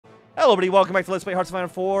Hello, everybody. Welcome back to Let's Play Hearts of Iron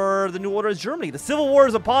for the New Order is Germany. The Civil War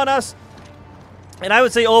is upon us. And I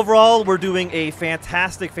would say overall, we're doing a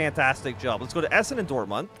fantastic, fantastic job. Let's go to Essen and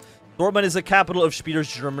Dortmund. Dortmund is the capital of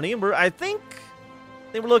Speer's Germany. And I think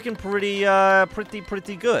they were looking pretty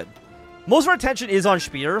good. Most of our attention is on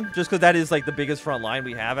Speer, just because that is like the biggest front line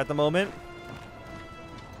we have at the moment.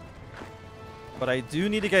 But I do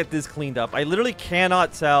need to get this cleaned up. I literally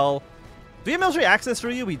cannot tell. Do we have military access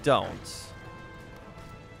through you? We don't.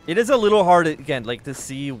 It is a little hard, again, like to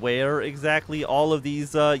see where exactly all of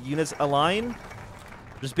these units align.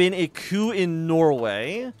 There's been a coup in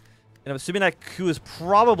Norway. And I'm assuming that coup is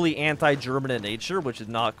probably anti-German in nature, which is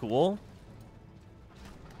not cool.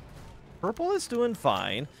 Purple is doing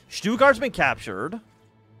fine. Stuttgart's been captured.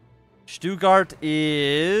 Stuttgart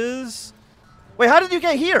is... Wait, how did you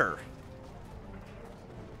get here?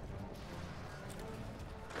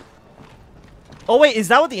 Oh, wait, is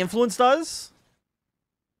that what the influence does?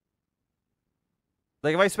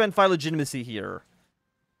 Like, if I spend 5 legitimacy here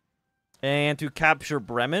and to capture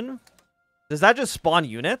Bremen, does that just spawn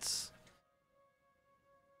units?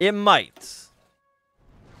 It might.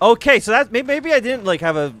 Okay, so that maybe I didn't like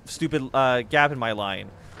have a stupid gap in my line.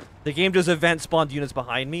 The game just event spawned units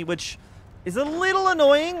behind me, which is a little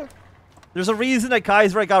annoying. There's a reason that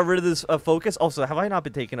Kaiser got rid of this focus. Also, have I not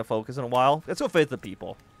been taking a focus in a while? Let's go face the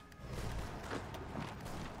people.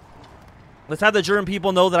 Let's have the German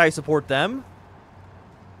people know that I support them.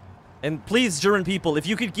 And please, German people, if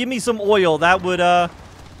you could give me some oil, that would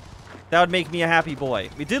make me a happy boy.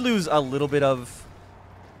 We did lose a little bit of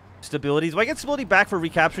stability. Do I get stability back for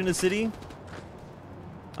recapturing the city?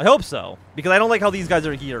 I hope so, because I don't like how these guys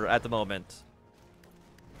are here at the moment.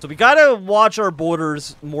 So we gotta watch our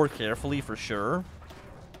borders more carefully for sure.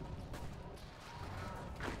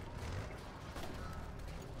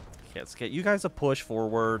 Okay, let's get you guys to push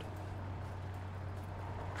forward.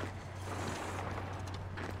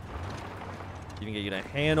 You can get you to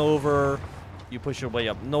Hanover. You push your way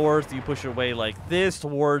up north. You push your way like this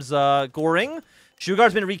towards Goring.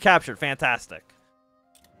 Stuttgart's been recaptured. Fantastic.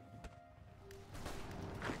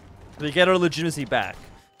 So we get our legitimacy back.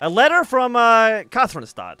 A letter from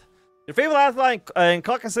Kathrinstad. Your favorite ally in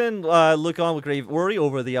Caucasus look on with grave worry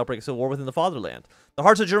over the outbreak of civil war within the fatherland. The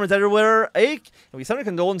hearts of Germans everywhere ache, and we send our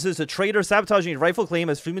condolences to traitors sabotaging your rightful claim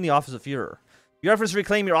as fuming the office of Führer. Your efforts to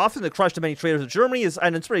reclaim your office and to crush the many traitors of Germany is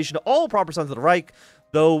an inspiration to all proper sons of the Reich,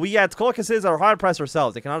 though we at Caucasus are hard-pressed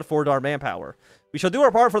ourselves. They cannot afford our manpower. We shall do our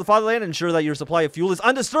part for the fatherland and ensure that your supply of fuel is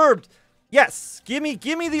undisturbed. Yes! Give me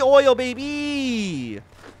the oil, baby!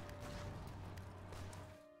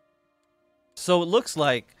 So it looks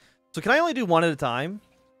like... So can I only do one at a time?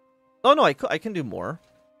 Oh, no, I can do more.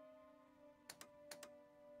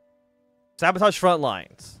 Sabotage front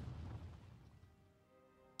lines.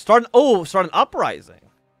 Start an uprising.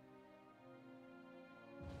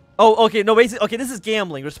 Oh, okay. No, basically, okay. This is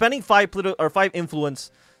gambling. We're spending 5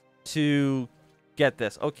 influence to get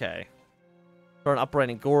this. Okay. Start an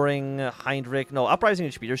uprising. Goring, Heinrich. No, uprising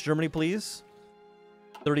in Speer's Germany, please.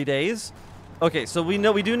 30 days. Okay, so we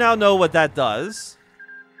do now know what that does.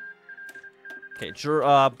 Okay,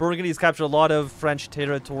 Burgundy's captured a lot of French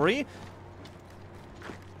territory.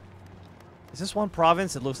 Is this one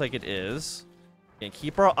province? It looks like it is. And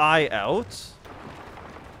keep our eye out.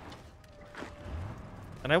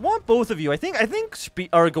 And I want both of you. I think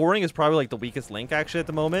our Goring is probably like the weakest link actually at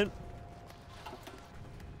the moment.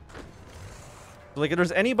 So, like, if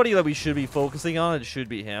there's anybody that we should be focusing on, it should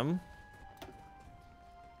be him.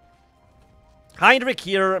 Heinrich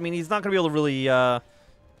here. I mean, he's not gonna be able to really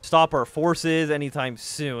stop our forces anytime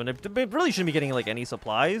soon. It really shouldn't be getting like any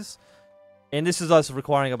supplies. And this is us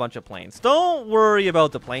requiring a bunch of planes. Don't worry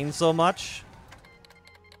about the planes so much.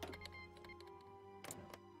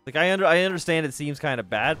 Like, I understand it seems kind of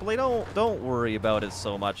bad, but like, don't worry about it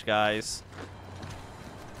so much, guys.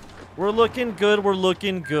 We're looking good. We're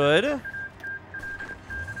looking good.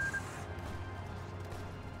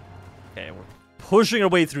 Okay, we're pushing our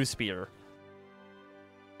way through Speer.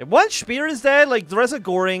 And once Speer is dead, like, the rest of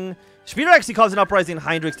Goring... Speer actually caused an uprising in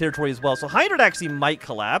Heinrich's territory as well, so Heinrich actually might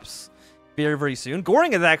collapse very, very soon.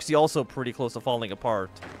 Goring is actually also pretty close to falling apart.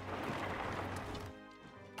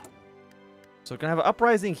 So we're going to have an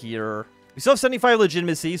uprising here. We still have 75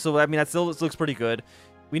 legitimacy, so I mean, that still looks pretty good.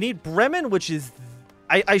 We need Bremen, which is...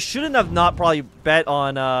 I shouldn't have not probably bet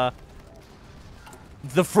on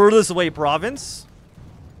the furthest away province.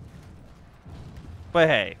 But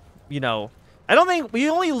hey, you know, I don't think... We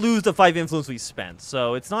only lose the 5 influence we spent,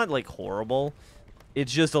 so it's not, like, horrible.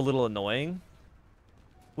 It's just a little annoying.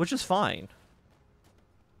 Which is fine.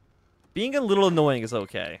 Being a little annoying is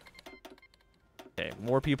okay. Okay,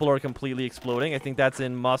 more people are completely exploding. I think that's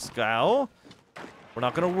in Moscow. We're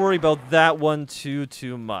not going to worry about that one too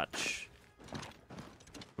much.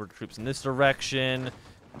 We're troops in this direction.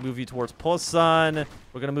 Move you towards Posan.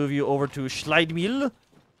 We're going to move you over to Schleidmil. And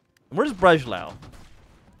where's Breslau?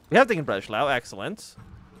 We have taken Breslau. Excellent.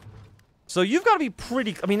 So you've got to be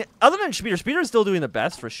pretty... I mean, other than Speeder, Speeder is still doing the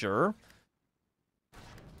best for sure.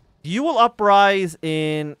 You will uprise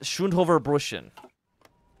in Schundhofer Bruschen,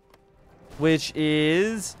 which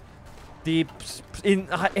is in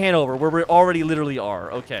Hanover, where we already literally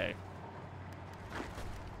are. Okay.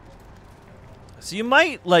 So you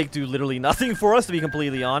might, like, do literally nothing for us, to be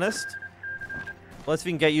completely honest. Let's see if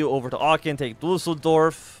we can get you over to Aachen, take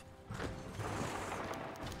Dusseldorf.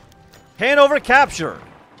 Hanover capture.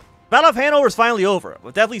 Battle of Hanover is finally over,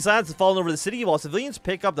 with deathly silence has fallen over the city while civilians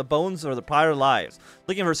pick up the bones of their prior lives,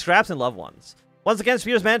 looking for scraps and loved ones. Once again,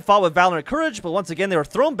 Speeder's men fought with valor and courage, but once again they were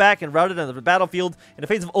thrown back and routed on the battlefield in the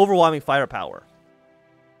face of overwhelming firepower.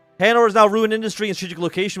 Hanover's now ruined industry and strategic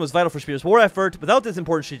location was vital for Speeder's war effort. Without this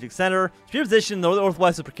important strategic center, Speeder's position in the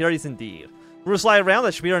northwest is precarious indeed. Rumors fly around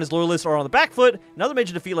that Speeder and his loyalists are on the back foot. Another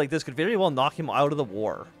major defeat like this could very well knock him out of the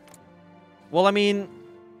war. Well, I mean,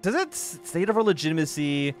 does it state of our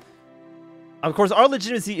legitimacy? Of course, our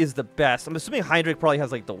legitimacy is the best. I'm assuming Heinrich probably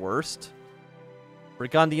has, like, the worst.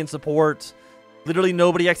 Burgundian support. Literally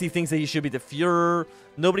nobody actually thinks that he should be the Führer.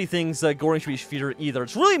 Nobody thinks that Göring should be Führer either.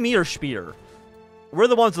 It's really me or Speer. We're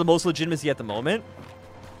the ones with the most legitimacy at the moment.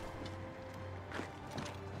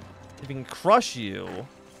 If we can crush you.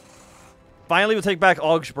 Finally, we'll take back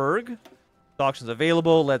Augsburg. The auction's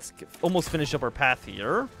available. Let's almost finish up our path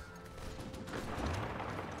here.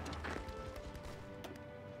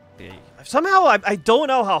 Okay. Somehow, I don't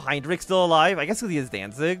know how Heinrich's still alive. I guess because he has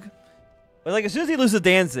Danzig. But, like, as soon as he loses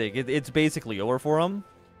Danzig, it's basically over for him.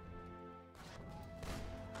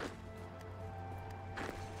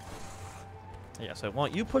 Yeah, so I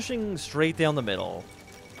want you pushing straight down the middle.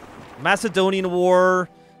 Macedonian War.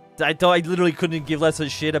 I literally couldn't give less of a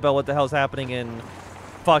shit about what the hell's happening in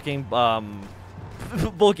fucking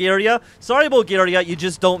Bulgaria. Sorry, Bulgaria, you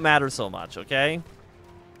just don't matter so much, okay?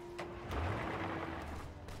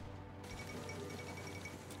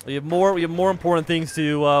 We have more important things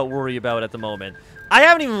to worry about at the moment. I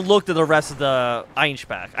haven't even looked at the rest of the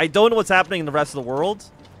Einspach. I don't know what's happening in the rest of the world.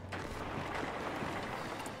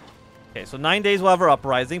 Okay, so 9 days we'll have our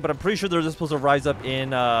uprising, but I'm pretty sure they're just supposed to rise up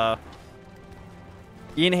in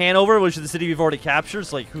Hanover, which is the city we've already captured.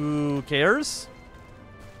 So, like, who cares?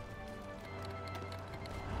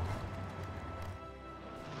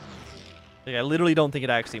 Like, I literally don't think it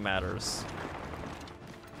actually matters.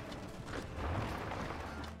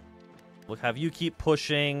 We'll have you keep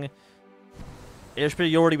pushing. Air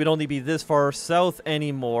superiority would only be this far south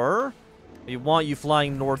anymore. We want you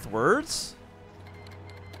flying northwards.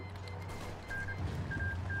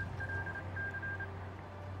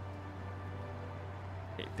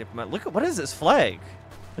 Okay, diplomat. Look at what is this flag?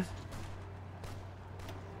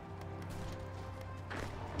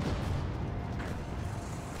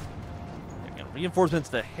 Again, reinforcements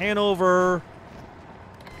to Hanover.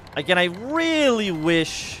 Again, I really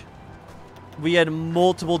wish we had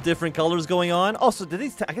multiple different colors going on. Also, did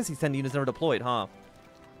these? I guess these 10 units never deployed, huh?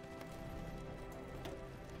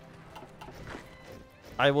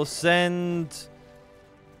 I will send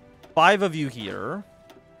 5 of you here.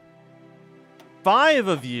 5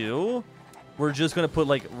 of you. We're just gonna put,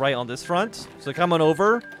 like, right on this front. So come on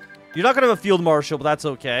over. You're not gonna have a field marshal, but that's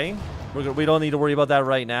okay. We don't need to worry about that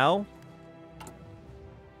right now.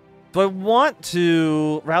 Do I want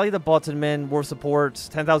to rally the button men, war support,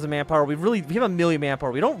 10,000 manpower? We have 1 million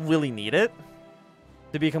manpower. We don't really need it,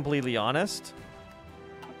 to be completely honest.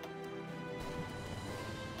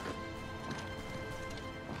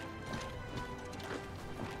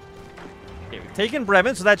 Okay, we've taken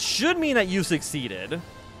Bremen, so that should mean that you succeeded.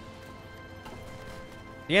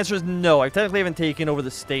 The answer is no. I technically haven't taken over the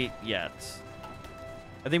state yet.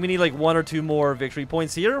 I think we need like 1 or 2 more victory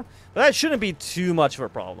points here. But that shouldn't be too much of a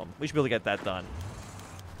problem. We should be able to get that done.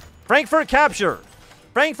 Frankfurt capture.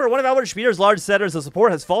 Frankfurt, one of Albert Speer's large centers of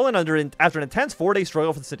support, has fallen after an intense 4-day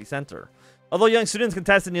struggle for the city center. Although young students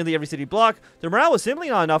contested nearly every city block, their morale was simply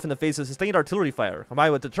not enough in the face of sustained artillery fire,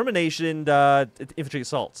 combined with determination and infantry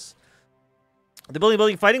assaults. The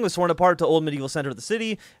building fighting was torn apart to old medieval center of the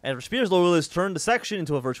city, and Speer's loyalists turned the section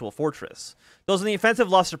into a virtual fortress. Those in the offensive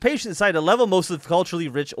lost their patience and decided to level most of the culturally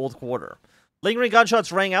rich old quarter. Lingering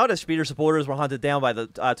gunshots rang out as Speeder supporters were hunted down by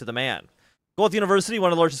to the man. Goethe University,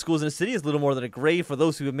 one of the largest schools in the city, is little more than a grave for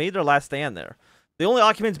those who have made their last stand there. The only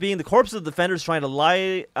occupants being the corpses of defenders trying to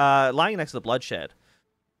lying next to the bloodshed.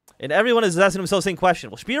 And everyone is asking themselves the same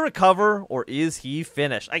question. Will Speeder recover, or is he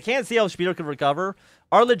finished? I can't see how Speeder could recover.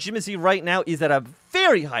 Our legitimacy right now is at a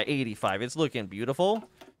very high 85. It's looking beautiful.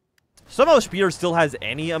 Somehow Speeder still has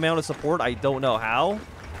any amount of support. I don't know how.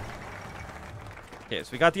 Okay, so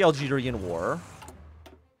we got the Algerian War.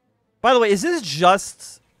 By the way, is this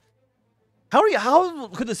just... How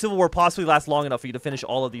could the Civil War possibly last long enough for you to finish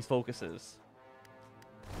all of these focuses?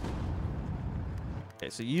 Okay,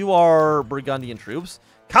 so you are Burgundian troops.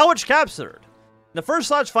 Cowicz captured. The first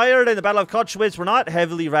shots fired in the Battle of Kochwitz were not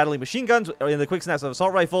heavily rattling machine guns or in the quick snaps of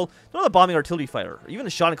assault rifle, nor the bombing artillery fire, or even the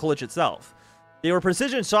shot in Kolich itself. They were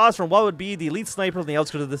precision shots from what would be the elite sniper on the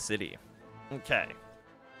outskirts of the city. Okay.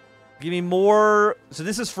 Give me more... So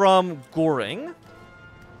this is from Goring.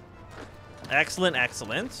 Excellent,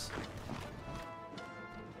 excellent.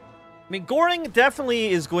 I mean, Goring definitely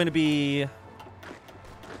is going to be...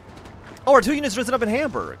 Oh, our 2 units risen up in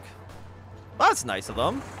Hamburg. That's nice of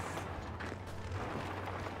them.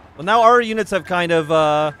 Well, now our units have kind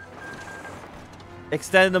of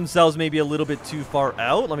extended themselves maybe a little bit too far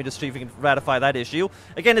out. Let me just see if we can ratify that issue.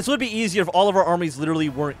 Again, this would be easier if all of our armies literally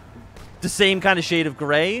weren't the same kind of shade of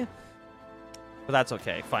gray. But that's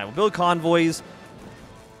okay. Fine. We'll build convoys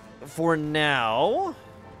for now.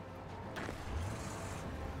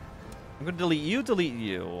 I'm going to delete you, delete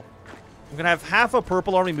you. I'm going to have half a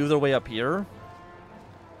purple army move their way up here.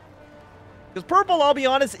 Because purple, I'll be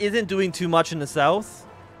honest, isn't doing too much in the south.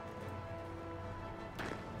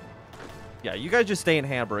 Yeah, you guys just stay in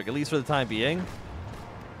Hamburg, at least for the time being.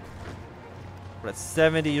 We're at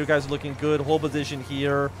 70. You guys are looking good. Whole position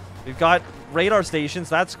here. We've got radar stations.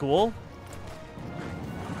 That's cool.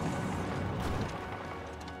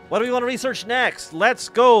 What do we want to research next? Let's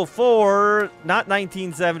go for not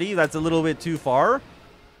 1970. That's a little bit too far.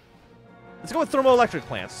 Let's go with thermoelectric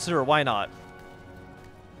plants. Sure, why not?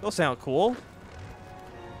 They'll sound cool.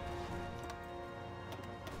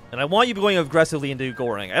 And I want you going aggressively into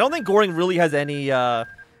Goring. I don't think Goring really has any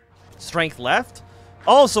strength left.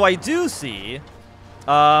 Also, I do see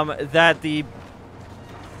that the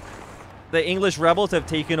English rebels have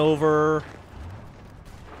taken over...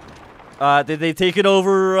 they've taken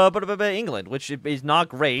over England, which is not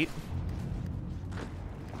great.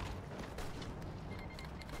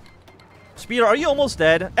 Speeder, are you almost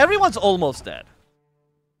dead? Everyone's almost dead,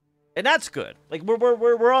 and that's good. Like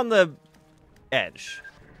we're on the edge.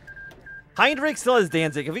 Heinrich still has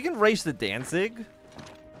Danzig. If we can race the Danzig,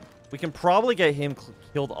 we can probably get him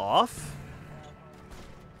killed off.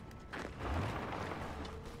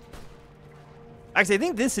 Actually, I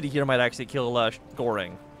think this city here might actually kill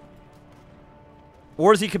Goring.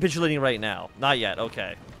 Or is he capitulating right now? Not yet.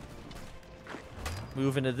 Okay.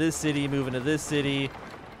 Move into this city. Move into this city.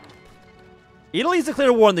 Italy's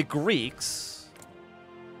declared war on the Greeks.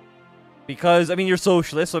 Because, I mean, you're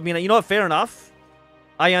socialist. So, I mean, you know what? Fair enough.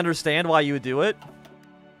 I understand why you would do it.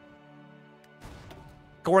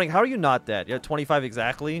 Goring, how are you not dead? You're at 25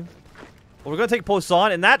 exactly. Well, we're going to take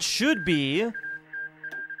Poisson, and that should be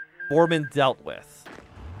Bormann dealt with.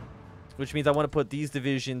 Which means I want to put these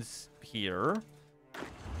divisions here.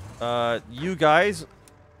 You guys,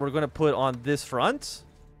 we're going to put on this front.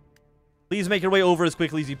 Please make your way over as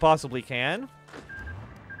quickly as you possibly can.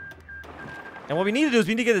 And what we need to do is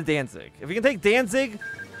we need to get to Danzig. If we can take Danzig,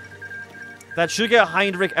 that should get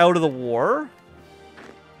Heinrich out of the war.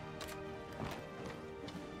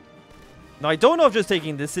 Now, I don't know if just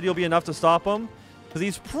taking this city will be enough to stop him, because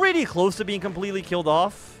he's pretty close to being completely killed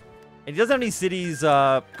off. And he doesn't have any cities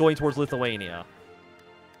going towards Lithuania.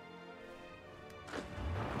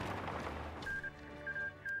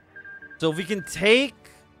 So if we can take,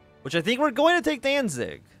 which I think we're going to take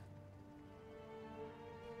Danzig.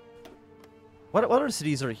 What other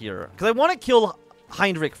cities are here? Because I want to kill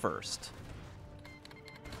Heinrich first.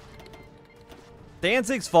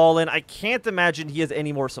 Danzig's fallen. I can't imagine he has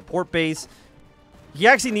any more support base. He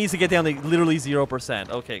actually needs to get down to literally 0%.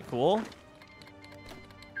 Okay, cool.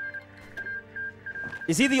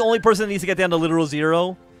 Is he the only person that needs to get down to literal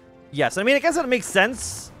 0? Yes. I mean, I guess that makes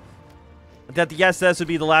sense. That the SS would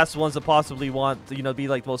be the last ones to possibly want to, you know, be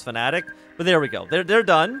like the most fanatic. But there we go. They're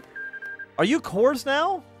done. Are you cores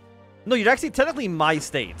now? No, you're actually technically my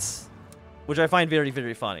states. Which I find very,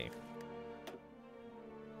 very funny.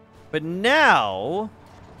 But now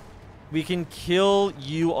we can kill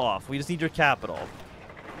you off. We just need your capital.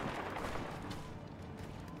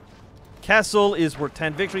 Kessel is worth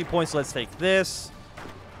 10 victory points. So let's take this.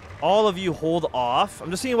 All of you hold off.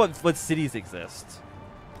 I'm just seeing what cities exist.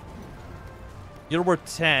 You're worth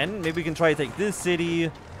 10. Maybe we can try to take this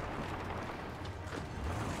city.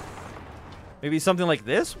 Maybe something like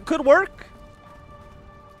this could work.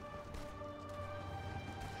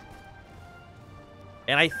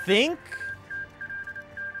 And I think...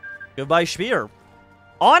 Goodbye, Speer.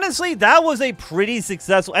 Honestly, that was a pretty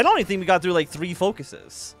successful... I don't even think we got through like 3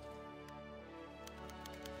 focuses.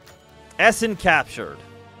 Essen captured.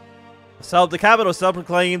 The capital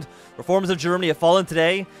self-proclaimed reformers of Germany have fallen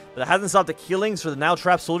today, but it hasn't stopped the killings for the now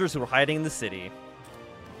trapped soldiers who were hiding in the city.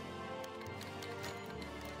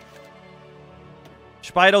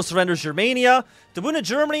 Speidel surrenders Germania. The wounded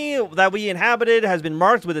Germany that we inhabited has been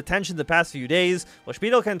marked with attention the past few days, while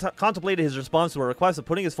Speidel contemplated his response to a request of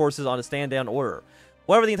putting his forces on a stand-down order.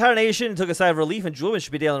 However, the entire nation took a sigh of relief and joy when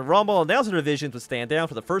Speidel and Rommel announced their divisions would stand down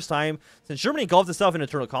for the first time since Germany engulfed itself in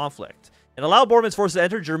internal conflict, and allowed Bormann's forces to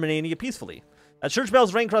enter Germania peacefully. As church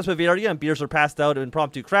bells rang across Bavaria and beers were passed out in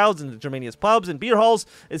impromptu crowds in Germania's pubs and beer halls,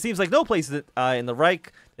 it seems like no place in the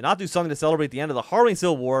Reich did not do something to celebrate the end of the harrowing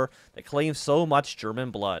civil war that claimed so much German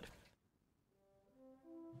blood.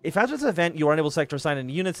 If after this event you are unable to select or assign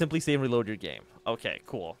a unit, simply save and reload your game. Okay,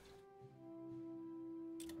 cool.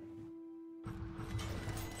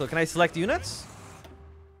 So can I select units?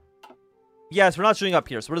 Yes, we're not showing up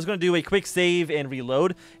here, so we're just going to do a quick save and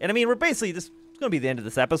reload. And I mean, we're basically, this is going to be the end of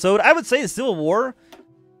this episode. I would say the Civil War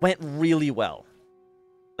went really well.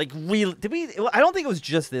 Like, really, I don't think it was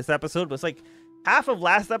just this episode, but it's like half of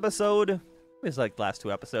last episode. It was like the last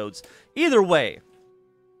 2 episodes. Either way,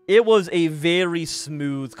 it was a very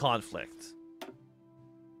smooth conflict.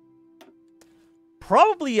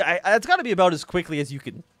 Probably, it's got to be about as quickly as you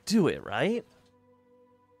can do it, right?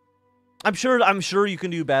 I'm sure you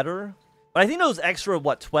can do better. But I think those extra,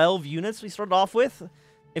 what, 12 units we started off with?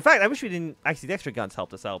 In fact, I wish we didn't... Actually, the extra guns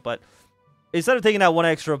helped us out, but instead of taking out 1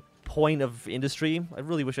 extra point of industry, I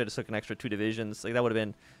really wish I just took an extra 2 divisions. Like, that would have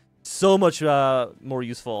been so much more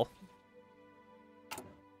useful.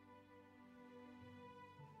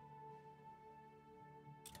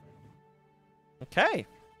 Okay.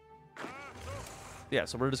 Yeah,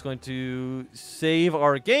 so we're just going to save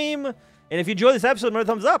our game. And if you enjoyed this episode, remember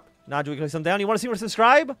thumbs up. Not doing thumbs down. You want to see more,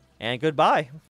 subscribe. And goodbye.